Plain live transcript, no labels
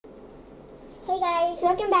Hey guys,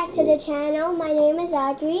 Welcome back to the channel. My name is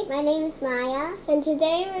Audrey. my name is Maya. And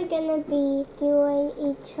today we're gonna be doing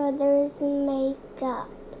each other's makeup,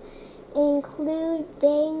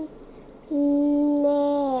 including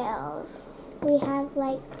nails. We have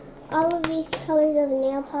like all of these colors of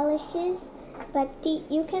nail polishes, but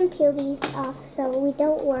you can peel these off, so we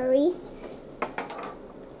don't worry.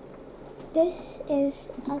 This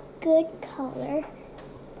is a good color.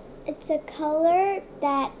 It's a color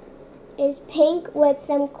that is pink with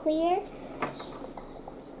some clear.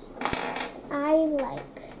 I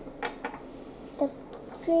like the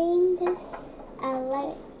green. I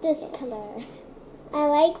like this color. I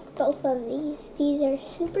like both of these. These are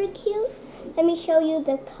super cute. Let me show you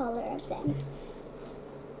the color of them.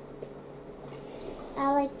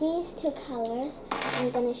 I like these two colors.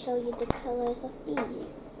 I'm gonna show you the colors of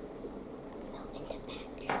these. Oh, in the back.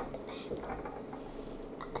 Show the back.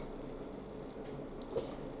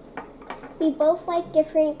 We both like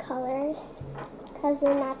different colors because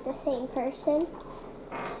we're not the same person.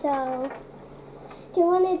 So, do you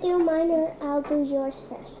want to do mine or I'll do yours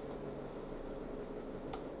first?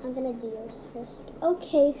 I'm gonna do yours first.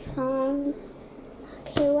 Okay,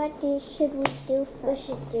 okay, what should we do first?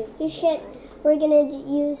 We're gonna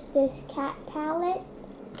use this cat palette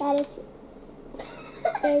that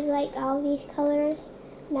there's like all these colors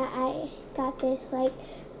that I got this like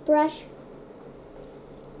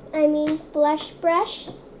blush brush.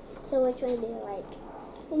 So which one do you like?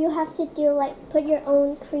 You have to do put your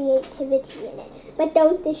own creativity in it, but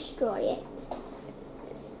don't destroy it.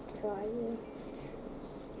 Destroy it.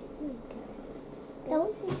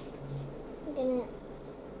 Don't. I'm gonna.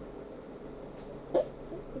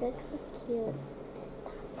 That's so cute.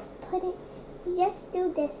 Put it. Just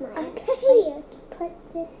do this, Maya. Okay. Put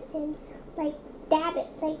this in, dab it,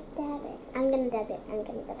 dab it. I'm gonna dab it.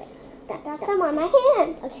 Got some on my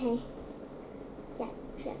hand. Okay. Yeah.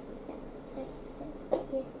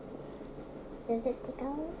 Does it take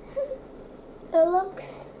out?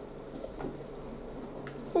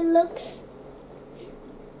 It looks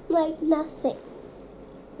like nothing.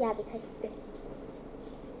 Yeah, because it's.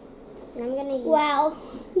 And I'm gonna use. Wow,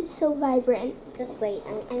 it's so vibrant. Just wait.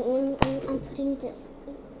 I'm putting this.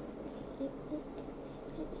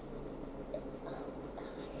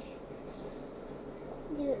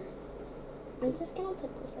 Dude, I'm just gonna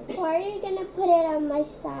put this like. Why are you gonna put it on my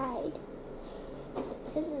side?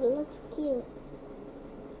 Because it looks cute.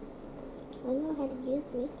 I don't know how to use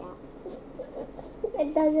makeup.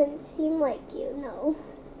 It doesn't seem like you know.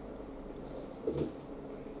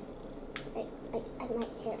 I might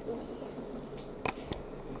hear it.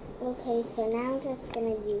 Okay, so now I'm just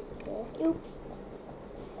gonna use this. Oops.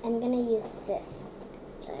 I'm gonna use this.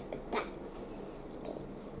 Like that. Okay.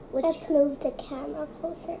 Let's move the camera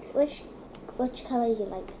closer. Which color you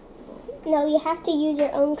like? No, you have to use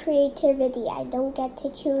your own creativity. I don't get to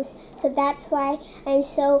choose. So that's why I'm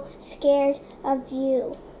so scared of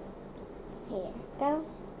you. Here, go.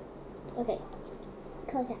 Okay.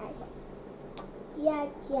 Close your eyes. Yeah.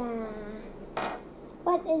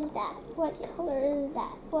 What is that? What color is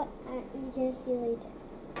that? What? You can see later.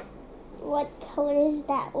 What color is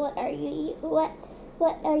that? What are you?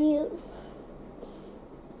 What are you?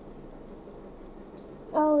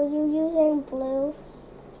 Oh, you're using blue.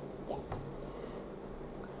 Yeah.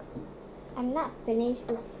 I'm not finished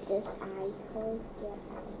with this eye closed yet.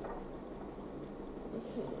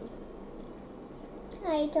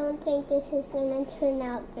 I don't think this is gonna turn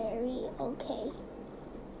out very okay.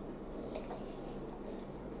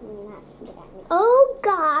 Oh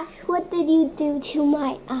gosh, what did you do to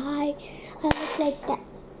my eye? I look like that.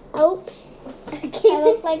 Oops. I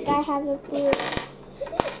look like I have a blue.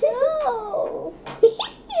 No.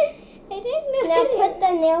 I didn't know. Now put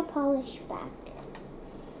the nail polish back.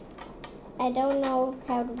 I don't know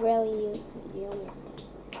how to really use real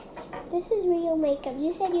makeup. This is real makeup.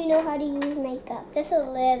 You said you know how to use makeup. Just a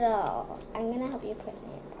little. I'm gonna help you put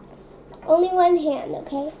nail polish. Only one hand,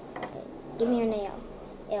 okay? Okay. Give me your nail.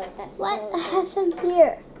 Ew, that's What? so I have some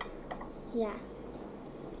here. Yeah.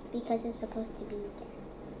 Because it's supposed to be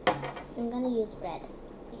there. I'm gonna use red.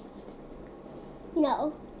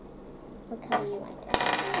 No. What color you want?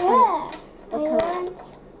 Yeah. What I color? want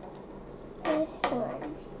this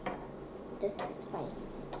one. This one,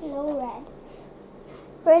 fine. No red.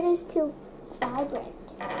 Red is too vibrant.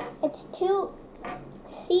 It's too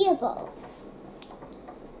seeable.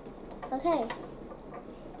 Okay.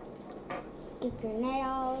 Give your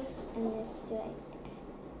nails and let's do it.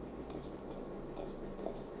 This.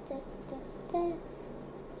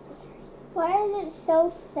 Why is it so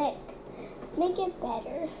thick? Make it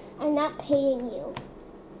better. I'm not paying you.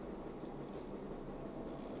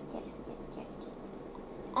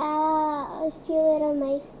 I feel it on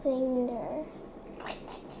my finger.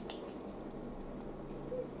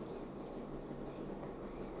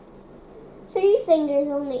 3 fingers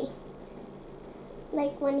only.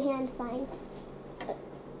 Like 1 hand, fine.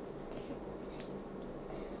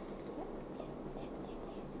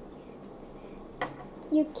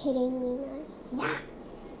 You kidding me, man? Yeah.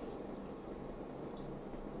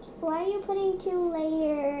 Why are you putting 2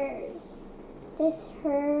 layers? This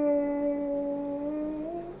hurts.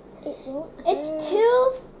 It won't hurt. It's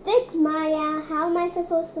too thick, Maya. How am I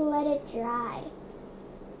supposed to let it dry?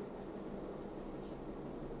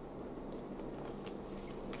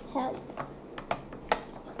 Help.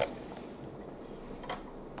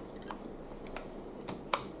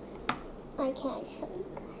 I can't show you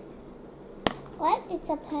guys. What? It's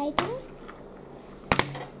a python?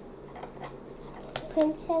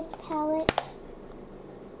 Princess palette.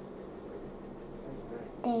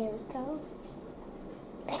 There we go.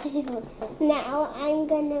 It looks so Now I'm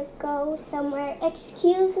gonna go somewhere.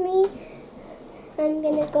 Excuse me. I'm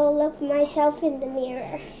gonna go look myself in the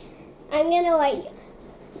mirror. I'm gonna wait.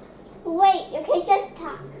 Wait, okay, just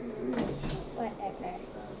talk. whatever.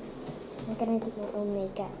 I'm gonna do my own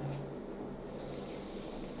makeup.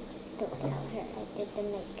 Just don't tell her I did the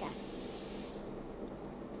makeup.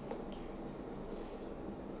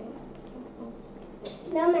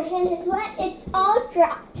 Now my hand is wet. It's all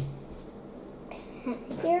dry.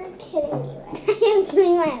 You're kidding me, right? I am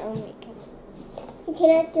doing my own makeup. You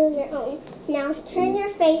cannot do your own. Now turn your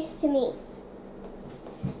face to me.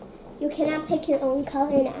 You cannot pick your own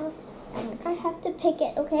color now. I have to pick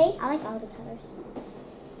it, okay? I like all the colors.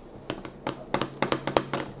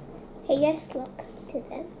 Okay, just look to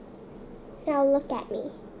them. Now look at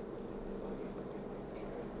me.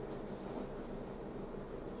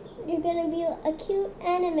 You're gonna be a cute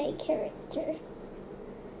anime character.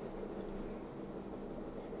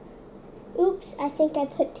 Oops, I think I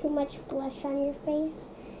put too much blush on your face.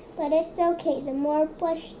 But it's okay. The more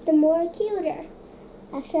blush, the more cuter.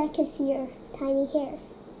 Actually, I can see your tiny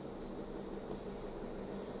hairs.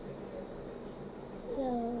 So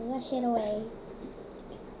wash it away.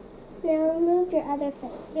 Now move your other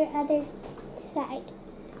face, your other side.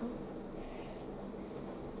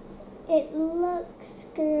 It looks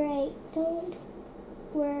great. Don't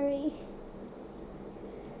worry.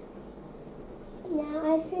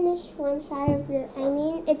 Now I finished one side of your,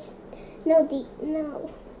 it's, no.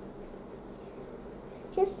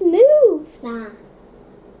 Just move. Nah.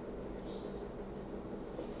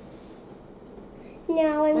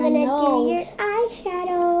 Now I'm My going to do nose. your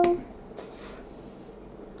eyeshadow.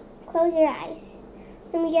 Close your eyes.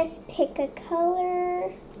 Let me just pick a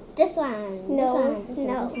color. This one. No, This one. This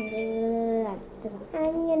no. one. This one. This one.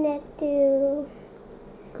 I'm going to do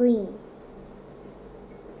Green.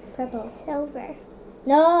 Purple. silver.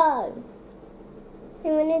 No.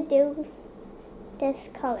 I'm going to do this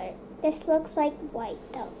color. This looks like white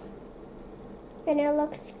though. And it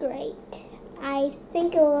looks great. I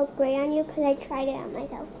think it will look great on you because I tried it on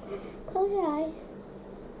myself. Close your eyes.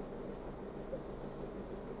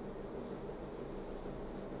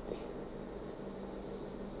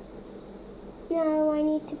 Now I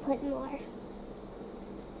need to put more.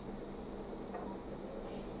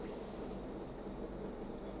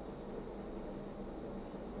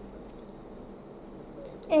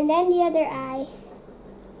 And then the other eye.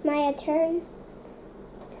 Maya, turn.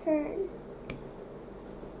 Turn.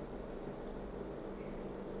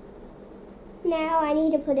 Now I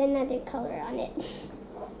need to put another color on it.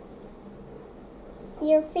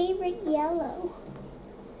 Your favorite yellow.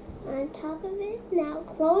 On top of it. Now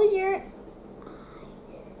close your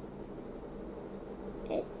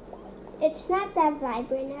eyes. It's not that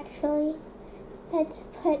vibrant actually. Let's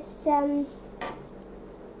put some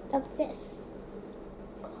of this.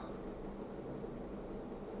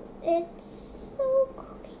 It's so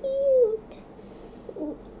cute.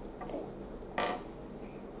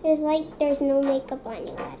 There's no makeup on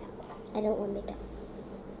you at all. I don't want makeup.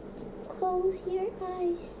 Close your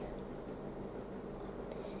eyes.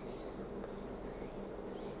 This is so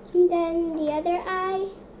good. And then the other eye.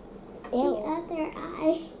 Ew. The other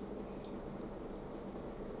eye.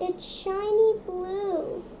 It's shiny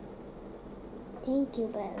blue. Thank you,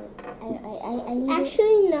 but I need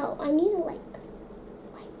Actually, no. I need to wipe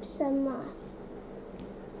some off.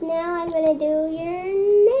 Now I'm gonna do your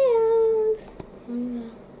nails.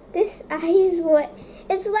 This eye is what?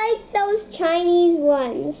 It's like those Chinese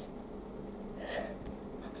ones.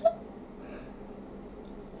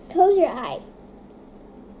 Close your eye.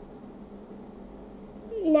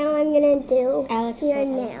 Now I'm gonna do your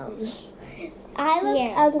nails. I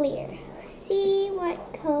look uglier. See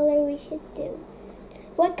what color we should do.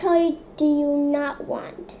 What color do you not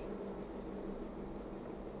want?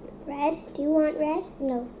 Red? Do you want red?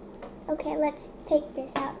 No. Okay, let's take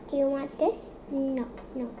this out. Do you want this? No.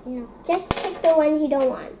 Just pick the ones you don't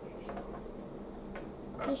want.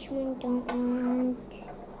 This one don't want.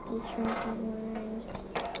 This one don't want.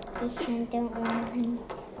 This one don't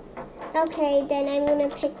want. Okay, then I'm going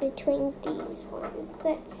to pick between these ones.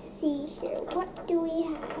 Let's see here. What do we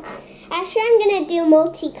have? Actually, I'm going to do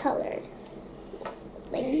multicolored.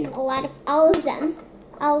 Like all of them.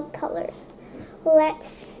 All colors. Let's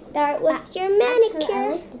start with your manicure. Actually,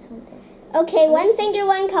 I like this one too. Okay, one finger,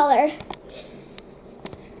 one color.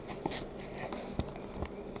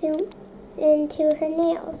 Zoom into her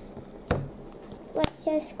nails. Let's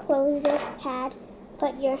just close this pad.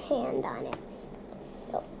 Put your hand on it.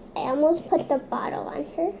 Oh, I almost put the bottle on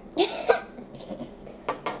her.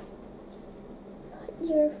 Put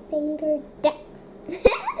your finger down.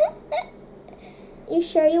 You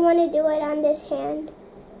sure you want to do it on this hand?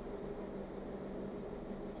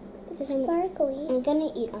 It's sparkly. I'm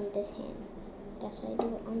gonna eat on this hand. That's why I do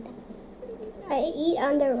it on that one. I eat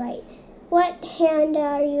on the right. What hand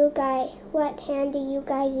do you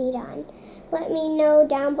guys eat on? Let me know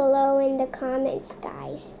down below in the comments,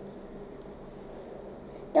 guys.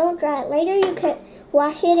 Don't dry it. Later you could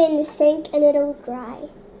wash it in the sink and it'll dry.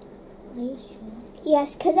 Are you sure?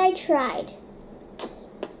 Yes, because I tried.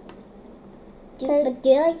 But do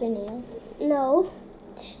you like your nails? No.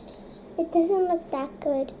 It doesn't look that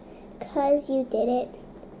good because you did it.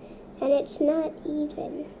 And it's not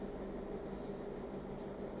even.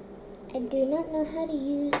 I do not know how to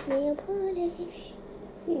use nail polish.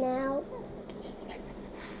 Now.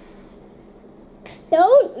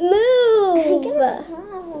 Don't move! I'm gonna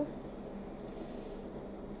fall.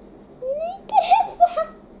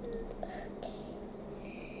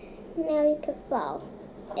 Now you can fall.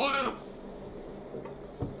 Yeah.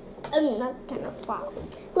 I'm not gonna fall.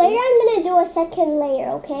 Later I'm gonna do a second layer,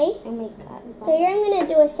 okay? Oh my god. Later I'm gonna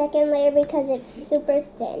do a second layer because it's super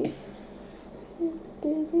thin.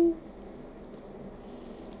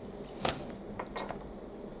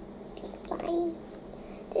 Fine.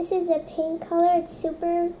 This is a pink color. It's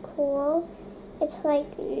super cool. It's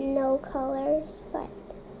like no colors, but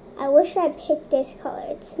I wish I picked this color.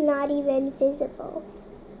 It's not even visible.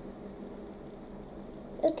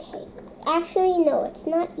 Okay. Actually, no, it's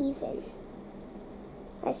not even.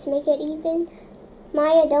 Let's make it even.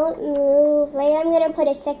 Maya, don't move. Later I'm going to put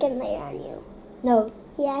a second layer on you. No.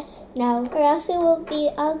 Yes. No. Or else it will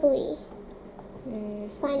be ugly.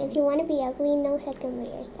 Mm. Fine, if you want to be ugly, no second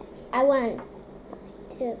layers then. I want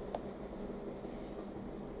to.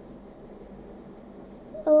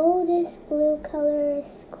 Oh, this blue color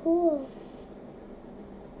is cool.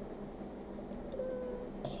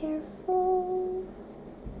 Careful.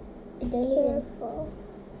 Careful.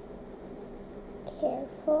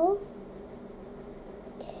 Careful.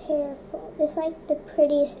 Careful. This is like the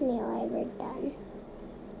prettiest nail I've ever done.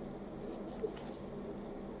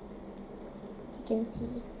 You can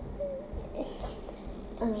see.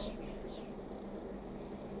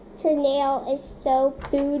 Her nail is so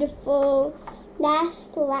beautiful. That's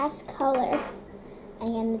the last color.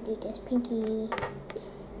 I'm gonna do this pinky.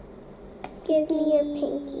 Give me your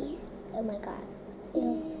pinky. Oh my god.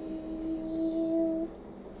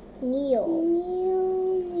 New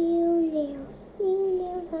nails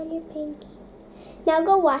on your pinky. Now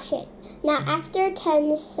go wash it. Now after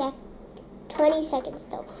 20 seconds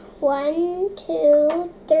though. 1,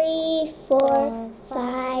 2, 3, 4,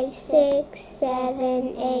 5, 6,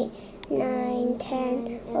 7, 8, 9,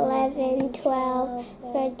 10, 11, 12,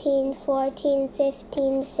 13, 14,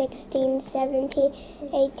 15, 16, 17,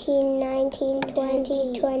 18, 19,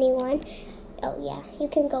 20, 21. Oh yeah, you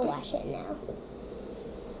can go wash it now.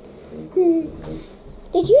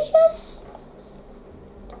 Did you just...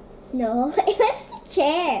 No, it was the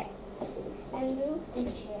chair. I moved the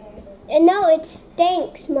chair. No, it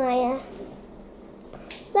stinks, Maya.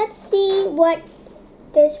 Let's see what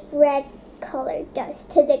this red color does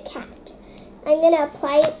to the cat. I'm going to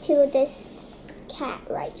apply it to this cat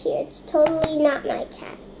right here. It's totally not my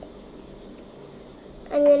cat.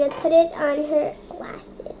 I'm going to put it on her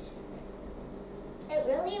glasses. It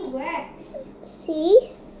really works.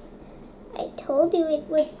 See? I told you it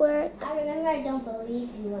would work. I remember I don't believe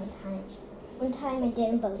you one time. One time I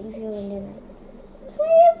didn't believe you and then Why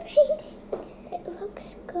are you painting? It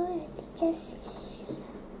looks good. Just...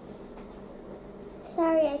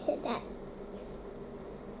 Sorry I said that.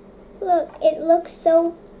 Look, it looks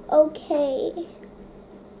so okay.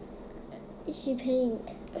 she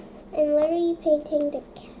paint. I'm literally painting the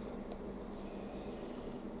cat.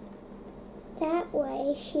 That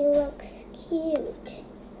way she looks cute.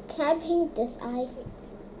 Can I paint this eye?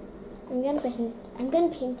 I'm gonna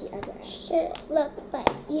paint the other eye. Sure. Look,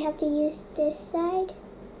 but you have to use this side.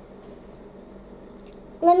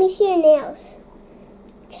 Let me see your nails.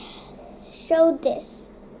 Show this.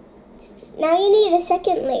 Now you need a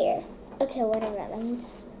second layer. Okay, whatever. Let me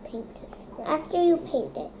paint this first. After you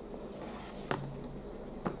paint it.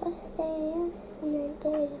 Yes, and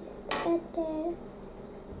then there.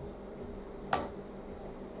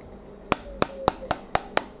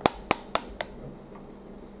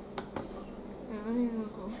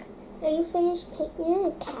 Are you finished painting? You're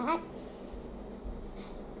a cat.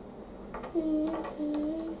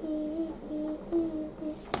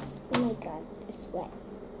 Oh my god, it's wet.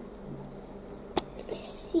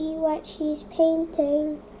 See what she's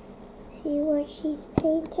painting. See what she's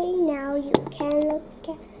painting. Now you can look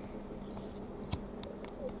at.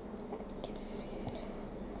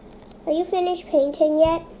 Are you finished painting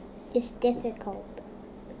yet? It's difficult.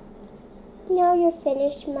 No, you're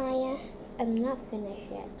finished, Maya. I'm not finished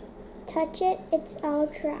yet. Touch it, it's all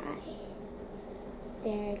dry.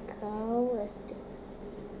 There you go. Let's do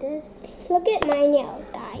this. Look at my nails,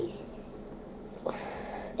 guys.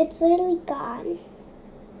 It's literally gone.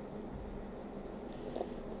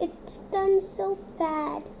 It's done so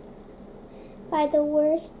bad by the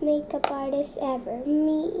worst makeup artist ever,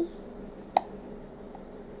 me.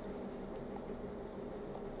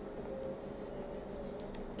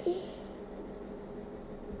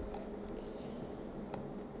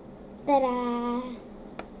 Ta-da!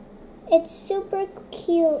 It's super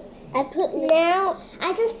cute. I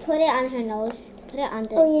just put it on her nose. Put it on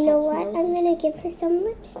the Oh, you know cat's what? nose. I'm gonna give her some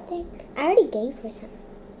lipstick. I already gave her some.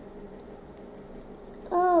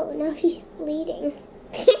 Oh, now she's bleeding.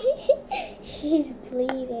 She's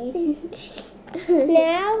bleeding.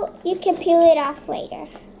 Now you can peel it off later.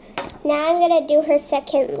 Now I'm gonna do her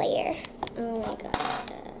second layer, Oh my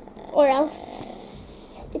god. or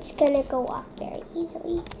else it's gonna go off very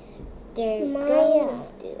easily. There Maya. go.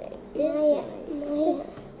 Let's do it. This Maya, way.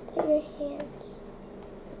 put your hands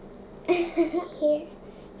here.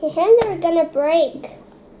 Your hands are gonna break.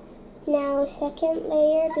 Now second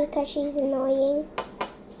layer because she's annoying.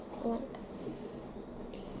 Look.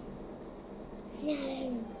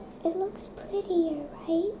 No, it looks prettier,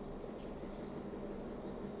 right?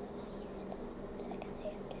 Second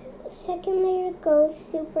layer again. The second layer goes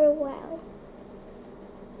super well.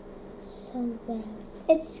 So well.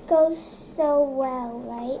 It goes so well,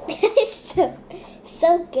 right? It's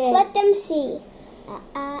so good. Let them see.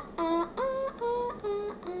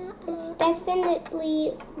 It's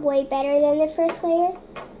definitely way better than the first layer.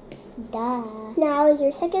 Duh. Now is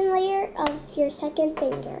your second layer of your second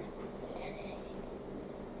finger.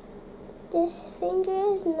 This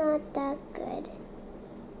finger is not that good.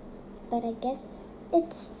 But I guess.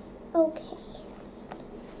 It's okay.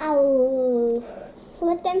 Ow.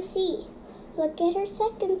 Let them see. Look at her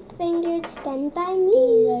second finger. It's done by These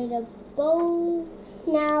me. are the both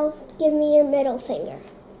Now give me your middle finger.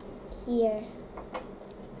 here.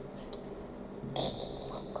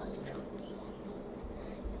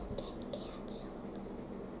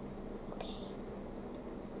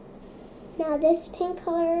 Now this pink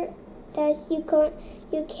color, you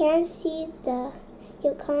can't see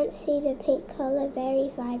the pink color very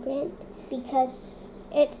vibrant Because,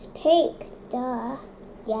 it's pink. Duh.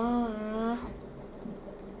 yeah.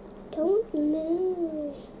 Don't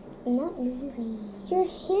move. I'm not moving. Your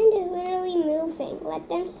hand is literally moving. Let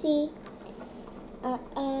them see. Look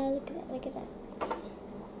at that, look at that.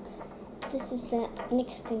 This is the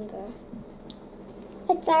next finger.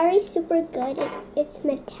 It's already super good. It's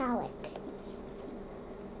metallic.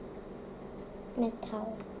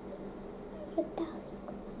 Metal. Metallic.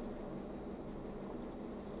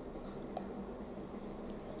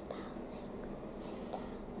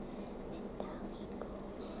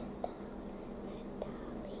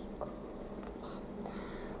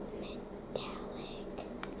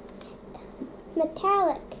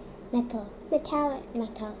 Metallic. Metal. Metallic.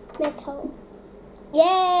 Metal. Metal.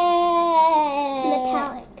 Yeah!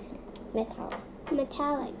 Metallic. Metal.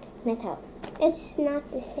 Metallic. Metal. It's not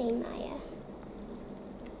the same, Maya.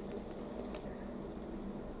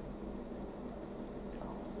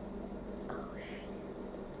 Oh, shit.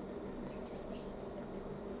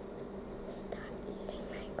 Stop eating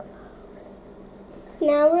my clothes.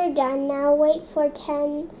 Now we're done. Now wait for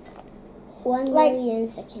 10. 1,000,000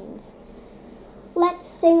 seconds. Let's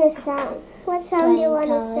sing a song. What song do you want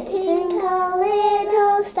to sing? Twinkle,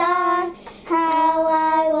 little star, how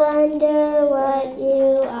I wonder what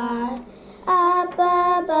you are. Up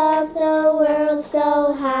above the world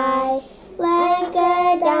so high, like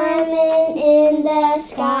a diamond in the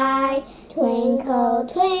sky. Twinkle,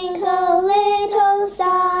 twinkle, little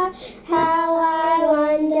star, how I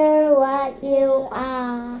wonder what you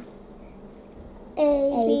are.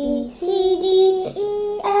 A, B, C, D,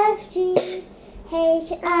 E, F, G,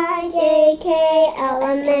 H, I, J, K, L,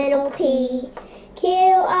 M, N, O, P, Q,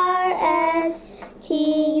 R, S, T,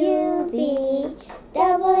 U, V,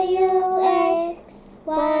 W, X,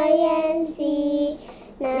 Y, and Z.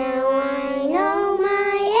 Now I know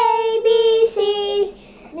my ABCs.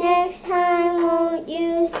 Next time, won't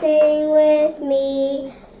you sing with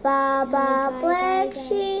me? Baba, black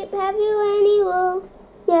sheep, have you any wool?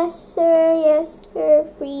 Yes, sir,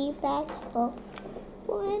 free bags full.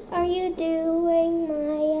 What are you doing,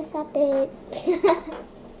 Maya? Stop it.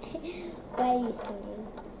 Why are you singing?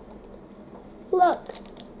 Look,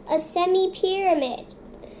 a semi-pyramid.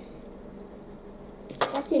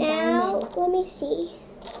 That's a Now, diamond. let me see.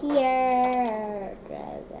 Here.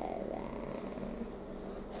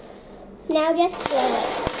 Now just blow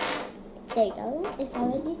it. There you go. It's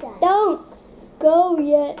already done. Don't go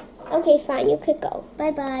yet. Okay, fine, you could go.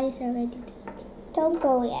 Bye-bye. It's already done. Don't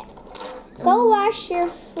go yet. Go wash your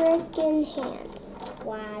freaking hands.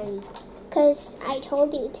 Why? Because I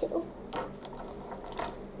told you to.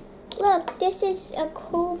 Look, this is a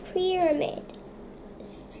cool pyramid.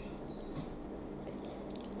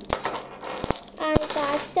 I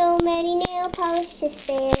got so many nail polish to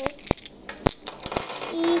spare.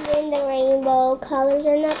 Even the rainbow colors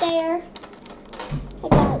are not there. I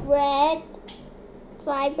got red,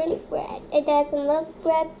 vibrant red. It doesn't look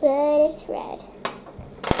red, but it's red.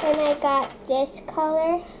 Then I got this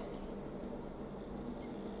color.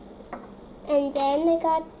 And then I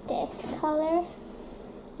got this color.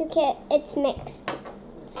 It's mixed.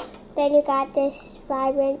 Then you got this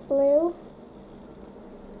vibrant blue.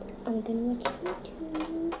 I'm gonna watch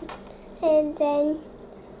YouTube. And then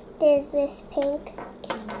there's this pink.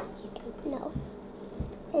 Can I watch YouTube? No.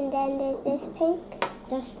 And then there's this pink.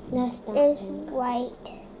 That's There's pink.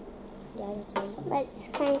 white. Yeah, that's right. But it's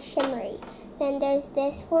kind of shimmery. Then there's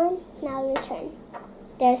this one. Now your turn.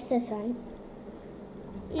 There's this one.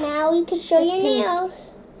 Now you can show This your pink.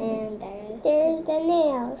 nails. And there's The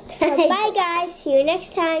nails. So bye guys. See you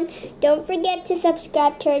next time. Don't forget to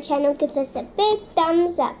subscribe to our channel. Give us a big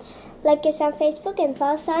thumbs up. Like us on Facebook and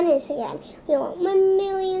follow us on Instagram. We want 1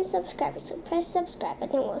 million subscribers. So press subscribe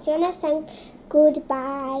button. We'll see you next time.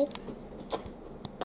 Goodbye.